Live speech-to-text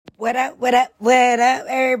What up, what up, what up,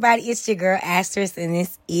 everybody? It's your girl, Asterisk, and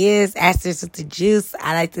this is Asterisk with the Juice.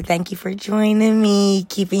 I'd like to thank you for joining me,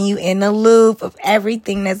 keeping you in the loop of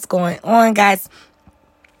everything that's going on, guys.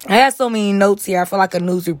 I got so many notes here. I feel like a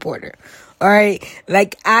news reporter. All right?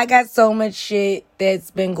 Like, I got so much shit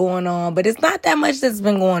that's been going on, but it's not that much that's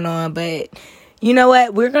been going on. But you know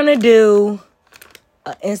what? We're going to do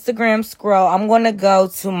an Instagram scroll. I'm going to go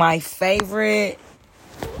to my favorite,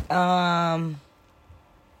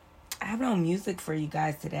 I have no music for you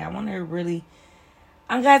guys today. I want to really...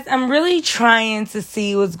 I'm really trying to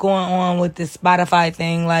see what's going on with this Spotify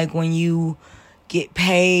thing. Like, when you get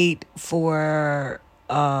paid for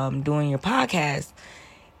doing your podcast.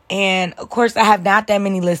 And, of course, I have not that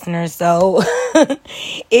many listeners. So,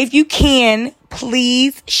 if you can,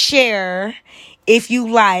 please share if you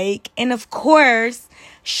like. And, of course,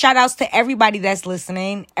 shout outs to everybody that's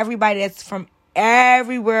listening. Everybody that's from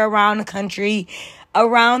everywhere around the country,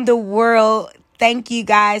 around the world. Thank you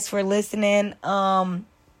guys for listening. But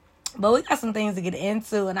we got some things to get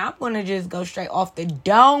into, and I'm going to just go straight off the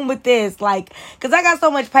dome with this, like, because I got so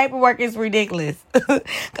much paperwork, it's ridiculous.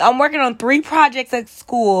 I'm working on 3 projects at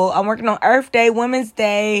school. I'm working on Earth Day, Women's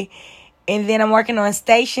Day, and then I'm working on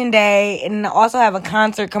Station Day, and I also have a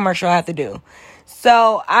concert commercial I have to do.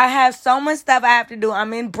 So I have so much stuff I have to do.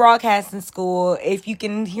 I'm in broadcasting school. If you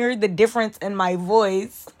can hear the difference in my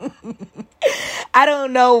voice, I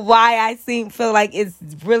don't know why I feel like it's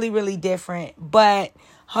really, really different. But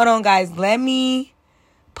hold on, guys. Let me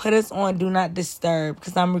put us on Do Not Disturb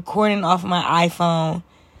because I'm recording off my iPhone,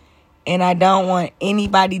 and I don't want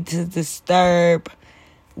anybody to disturb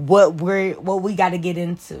what we got to get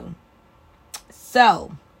into.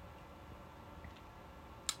 So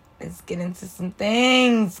let's get into some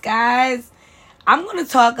things, guys. I'm going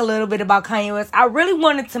to talk a little bit about Kanye West. I really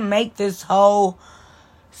wanted to make this whole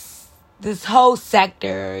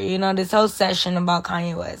sector, this whole session about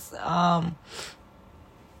Kanye West.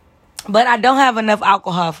 But I don't have enough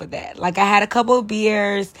alcohol for that. Like, I had a couple of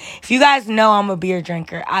beers. If you guys know, I'm a beer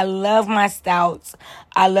drinker. I love my stouts.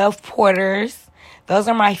 I love porters. Those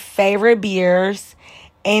are my favorite beers.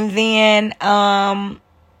 And then, I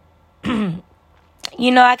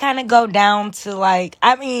kind of go down to,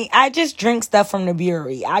 I just drink stuff from the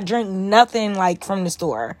brewery. I drink nothing, from the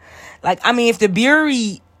store. If the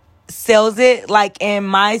brewery sells it, in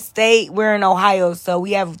my state, we're in Ohio, so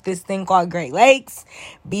we have this thing called Great Lakes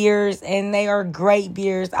beers, and they are great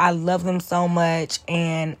beers. I love them so much,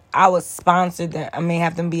 and I would sponsor them.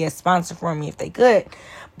 Have them be a sponsor for me if they could.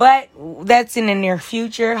 But that's in the near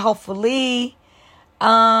future, hopefully.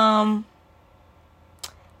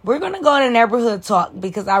 We're going to go into neighborhood talk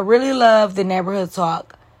because I really love the neighborhood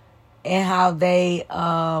talk and how they,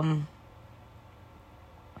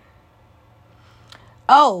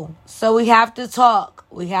 so we have to talk.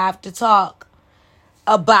 We have to talk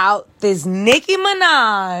about this Nicki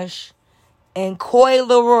Minaj and Coi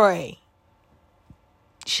Leray.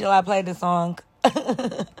 Shall I play the song?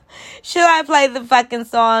 Shall I play the fucking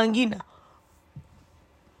song?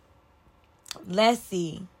 Let's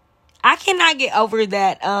see. I cannot get over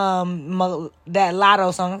that that Lotto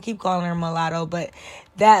song. I keep calling her Mulatto, but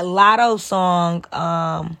that Lotto song,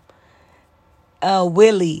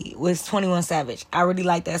 Willie with 21 Savage. I really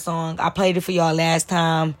like that song. I played it for y'all last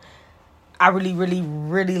time. I really, really,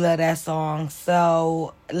 really love that song.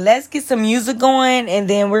 So let's get some music going, and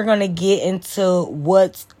then we're gonna get into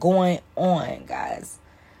what's going on, guys.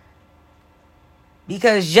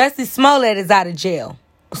 Because Jussie Smollett is out of jail.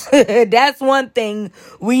 That's one thing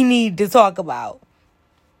we need to talk about.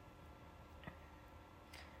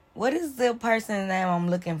 What is the person's name I'm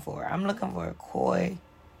looking for? I'm looking for Coi.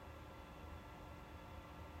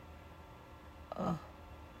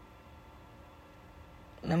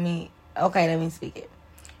 Let me speak it.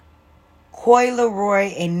 Coi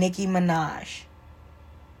Leray and Nicki Minaj.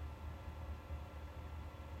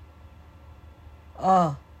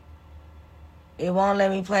 It won't let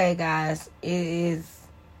me play it, guys. It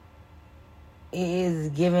is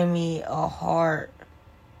giving me a hard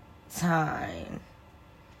time.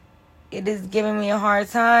 It is giving me a hard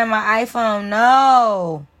time. My iPhone,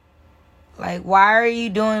 no. Why are you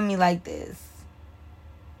doing me like this?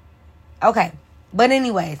 Okay. But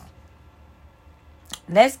anyways,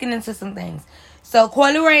 let's get into some things. So,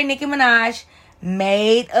 Coi Leray and Nicki Minaj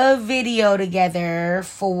made a video together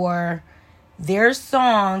for their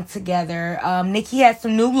song together. Nicki had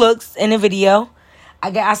some new looks in the video.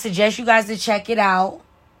 I suggest you guys to check it out.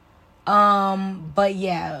 But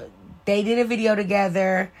yeah, they did a video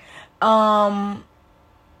together. I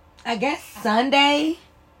guess Sunday,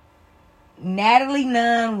 Natalie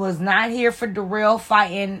Nunn was not here for Darrell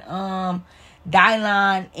fighting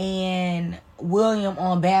Dylan and William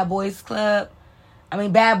on Bad Boys Club.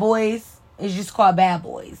 Bad Boys. It's just called Bad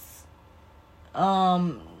Boys.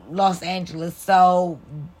 Los Angeles. So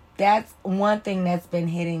that's one thing that's been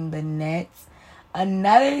hitting the nets.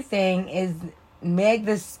 Another thing is Meg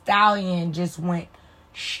Thee Stallion just went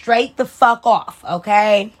straight the fuck off,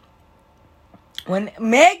 okay? When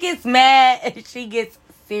Meg gets mad, she gets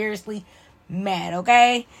seriously mad,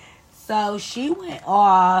 okay? So she went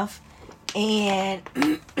off and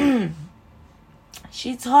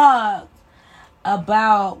she talked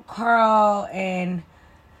about Carl and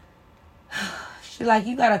she like,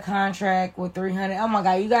 you got a contract with 300. Oh my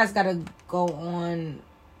God, you guys got to go on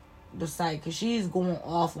the site because she's going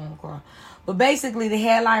off on Carl. But basically the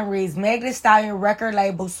headline reads, Meg Thee Stallion record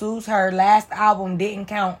label sues her last album didn't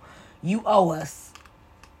count. You owe us.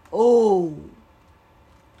 Oh.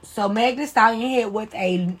 So Meg Thee Stallion hit with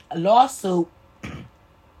a lawsuit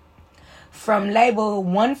from label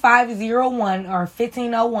 1501 or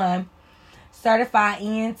 1501 Certified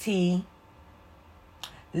ENT.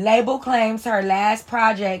 Label claims her last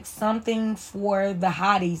project, Something for the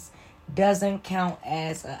Hotties, doesn't count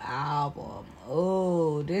as an album.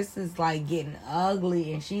 Oh, this is like getting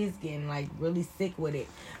ugly and she's getting like really sick with it.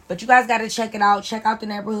 But you guys got to check it out. Check out the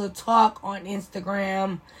Neighborhood Talk on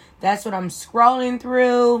Instagram. That's what I'm scrolling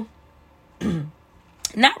through.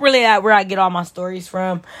 Not really where I get all my stories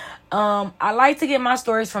from. I like to get my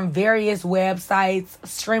stories from various websites,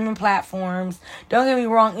 streaming platforms. Don't get me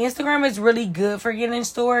wrong, Instagram is really good for getting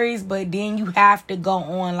stories, but then you have to go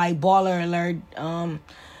on like Baller Alert,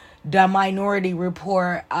 The Minority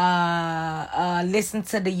Report, listen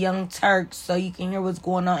to the Young Turks so you can hear what's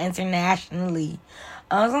going on internationally.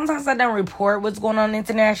 Sometimes I don't report what's going on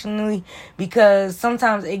internationally because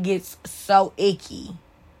sometimes it gets so icky.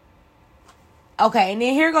 Okay, and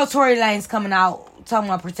then here goes Tory Lanez coming out talking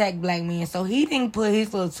about protect black men. So he didn't put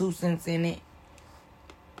his little 2 cents in it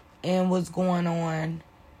and what's going on.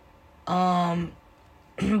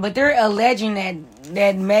 But they're alleging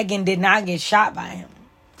that Megan did not get shot by him.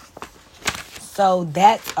 So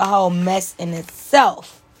that's a whole mess in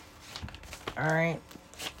itself. Alright.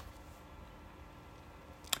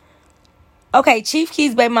 Okay, Chief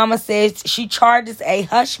Keef's baby mama says she charges a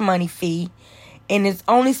hush money fee and is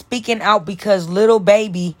only speaking out because Lil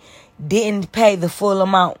Baby didn't pay the full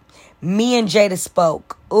amount. Me and Jada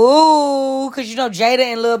spoke. Ooh, because you know Jada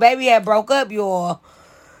and Lil Baby had broke up, y'all.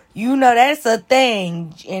 You know that's a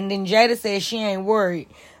thing. And then Jada says she ain't worried.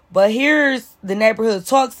 But here's the Neighborhood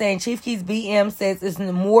Talk saying Chief Keef's BM says it's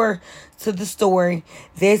more to the story.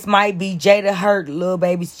 This might be Jada hurt Lil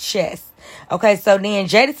Baby's chest. Okay, so then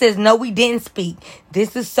Jada says, no, we didn't speak.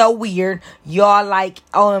 This is so weird. Y'all like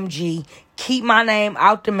OMG. Keep my name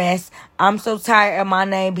out the mess. I'm so tired of my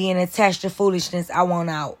name being attached to foolishness. I want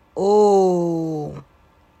out. Ooh.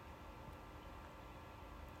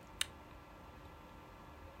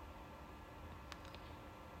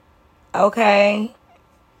 Okay.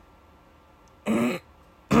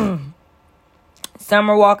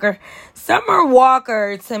 Summer Walker. Summer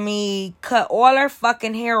Walker, to me, cut all her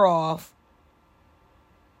fucking hair off.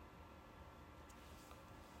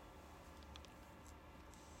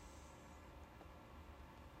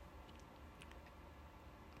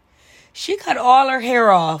 She cut all her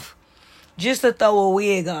hair off just to throw a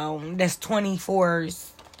wig on that's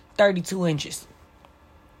 32 inches.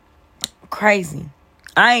 Crazy.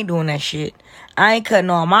 I ain't doing that shit. I ain't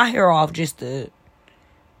cutting all my hair off just to,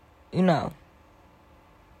 you know.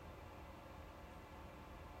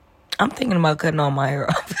 I'm thinking about cutting all my hair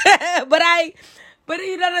off. But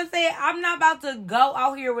you know what I'm saying? I'm not about to go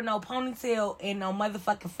out here with no ponytail and no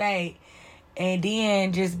motherfucking fade and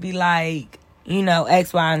then just be like, you know,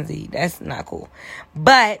 X, Y, and Z. That's not cool.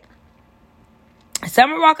 But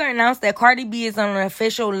Summer Walker announced that Cardi B is on an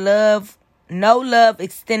official No Love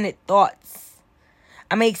Extended Thoughts.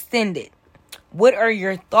 Extended. What are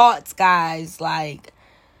your thoughts, guys? Like,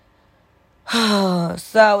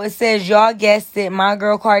 so it says, y'all guessed it. My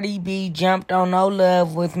girl Cardi B jumped on No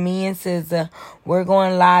Love with me and SZA. We're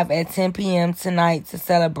going live at 10 p.m. tonight to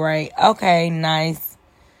celebrate. Okay, nice.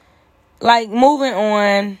 Like, moving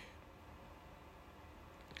on.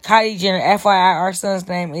 Kylie Jenner, FYI, our son's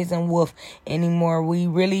name isn't Wolf anymore. We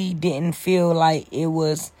really didn't feel like it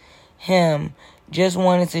was him. Just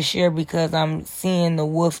wanted to share because I'm seeing the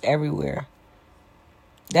wolf everywhere.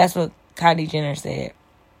 That's what Kylie Jenner said.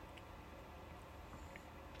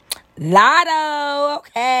 Lotto,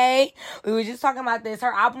 okay. We were just talking about this.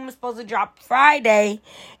 Her album is supposed to drop Friday.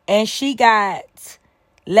 And she got,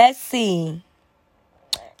 let's see,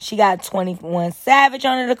 She got 21 Savage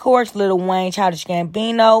under the course. Lil Wayne, Childish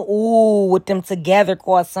Gambino. Ooh, with them together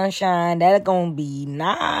called Sunshine. That's gonna be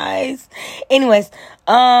nice. Anyways,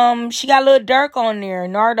 she got Lil Durk on there.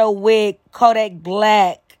 Nardo Wick, Kodak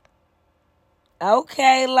Black.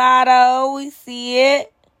 Okay, Lotto, we see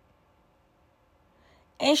it.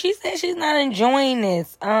 And she said she's not enjoying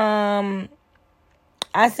this. I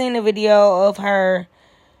seen a video of her.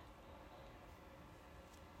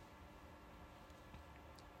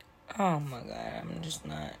 Oh my God, I'm just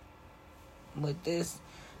not with this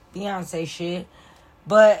Beyonce shit.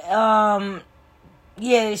 But, yeah,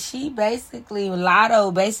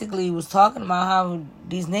 Lotto basically was talking about how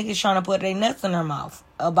these niggas trying to put their nuts in her mouth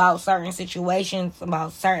about certain situations,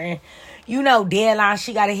 about certain, deadlines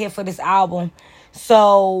she got to hit for this album.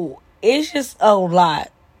 So, it's just a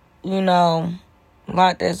lot, a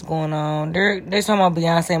lot that's going on. They're talking about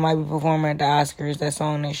Beyonce might be performing at the Oscars, that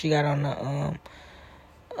song that she got on the,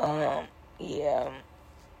 yeah.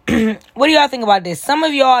 What do y'all think about this? Some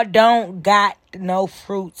of y'all don't got no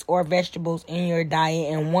fruits or vegetables in your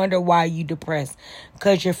diet and wonder why you depressed.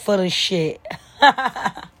 Because you're full of shit.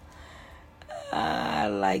 I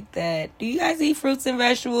like that. Do you guys eat fruits and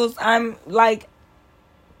vegetables? I'm in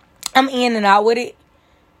and out with it.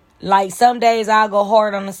 Like, some days I'll go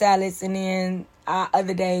hard on the salads, and then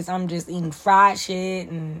other days I'm just eating fried shit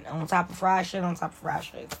and on top of fried shit on top of fried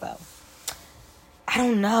shit. So, I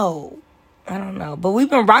don't know. But we've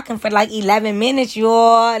been rocking for like 11 minutes,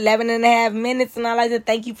 y'all. 11 and a half minutes. And I'd like to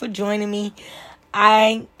thank you for joining me.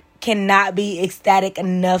 I cannot be ecstatic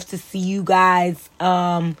enough to see you guys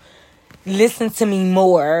listen to me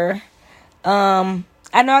more. I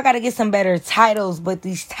know I got to get some better titles. But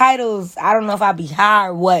these titles, I don't know if I be high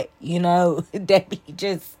or what. That be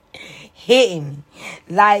just hitting me.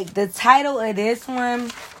 Like, the title of this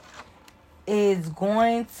one is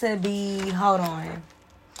going to be, hold on,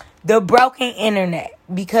 The Broken Internet,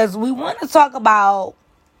 because we want to talk about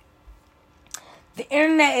the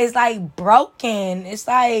internet is like broken. It's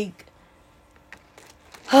like,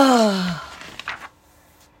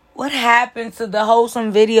 what happened to the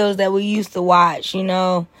wholesome videos that we used to watch,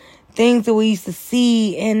 things that we used to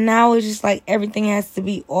see, and now it's just like everything has to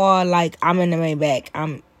be all like, I'm in the Maybach,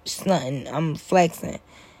 I'm stunting, I'm flexing,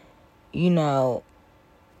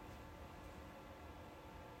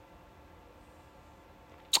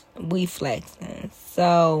 we flexing.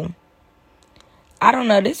 So, I don't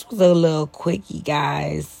know. This was a little quickie,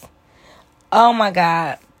 guys. Oh, my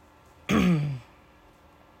God.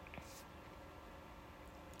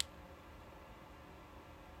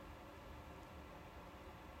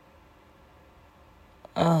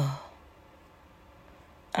 Oh.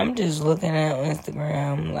 I'm just looking at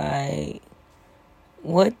Instagram like,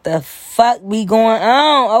 what the fuck be going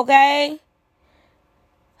on, okay?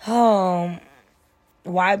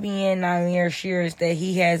 YBN Namir shares that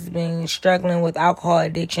he has been struggling with alcohol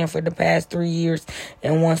addiction for the past 3 years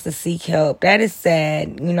and wants to seek help. That is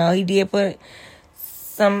sad. He did put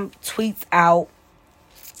some tweets out,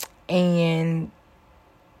 and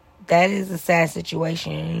that is a sad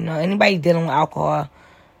situation. Anybody dealing with alcohol,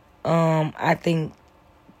 I think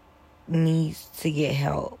needs to get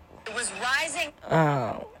help. It was rising.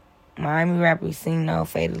 Miami rapper Cino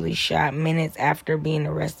fatally shot minutes after being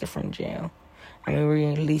arrested from jail.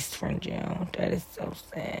 Released from jail. That is so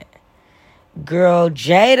sad. Girl,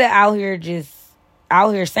 Jada out here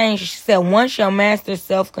saying, she said, once you master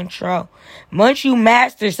self-control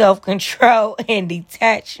and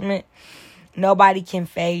detachment, nobody can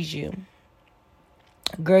phase you.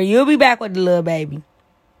 Girl, you'll be back with the little baby.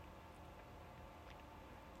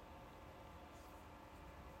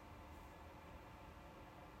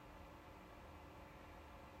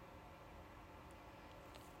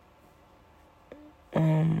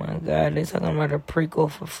 Oh my God, they're talking about a prequel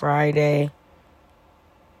for Friday.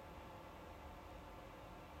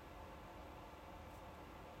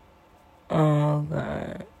 Oh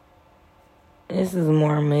God. This is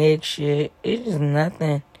more Meg shit. It's just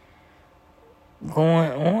nothing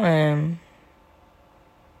going on.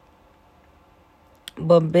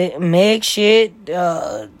 But Meg shit,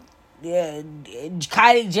 yeah,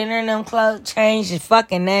 Kylie Jenner and them changed the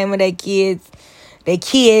fucking name of their kids. They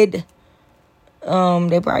kid.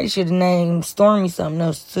 They probably should have named Stormy something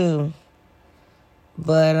else too.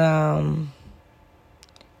 But I'm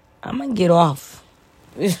gonna get off.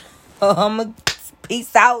 I'm gonna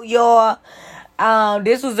peace out, y'all.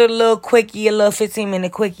 This was a little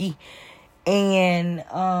 15-minute quickie. And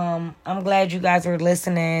I'm glad you guys are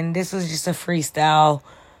listening. This was just a freestyle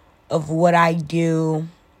of what I do.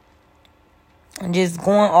 I'm just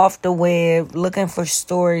going off the web, looking for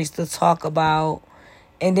stories to talk about.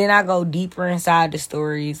 And then I go deeper inside the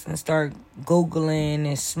stories and start Googling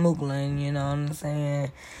and smoogling, you know what I'm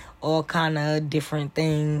saying? All kind of different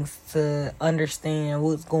things to understand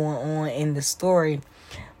what's going on in the story.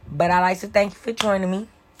 But I like to thank you for joining me.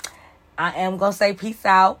 I am going to say peace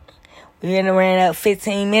out. We're ran up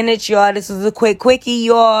 15 minutes, y'all. This was a quickie,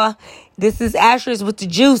 y'all. This is Ashes with the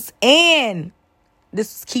Juice. And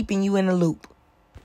this is keeping you in the loop.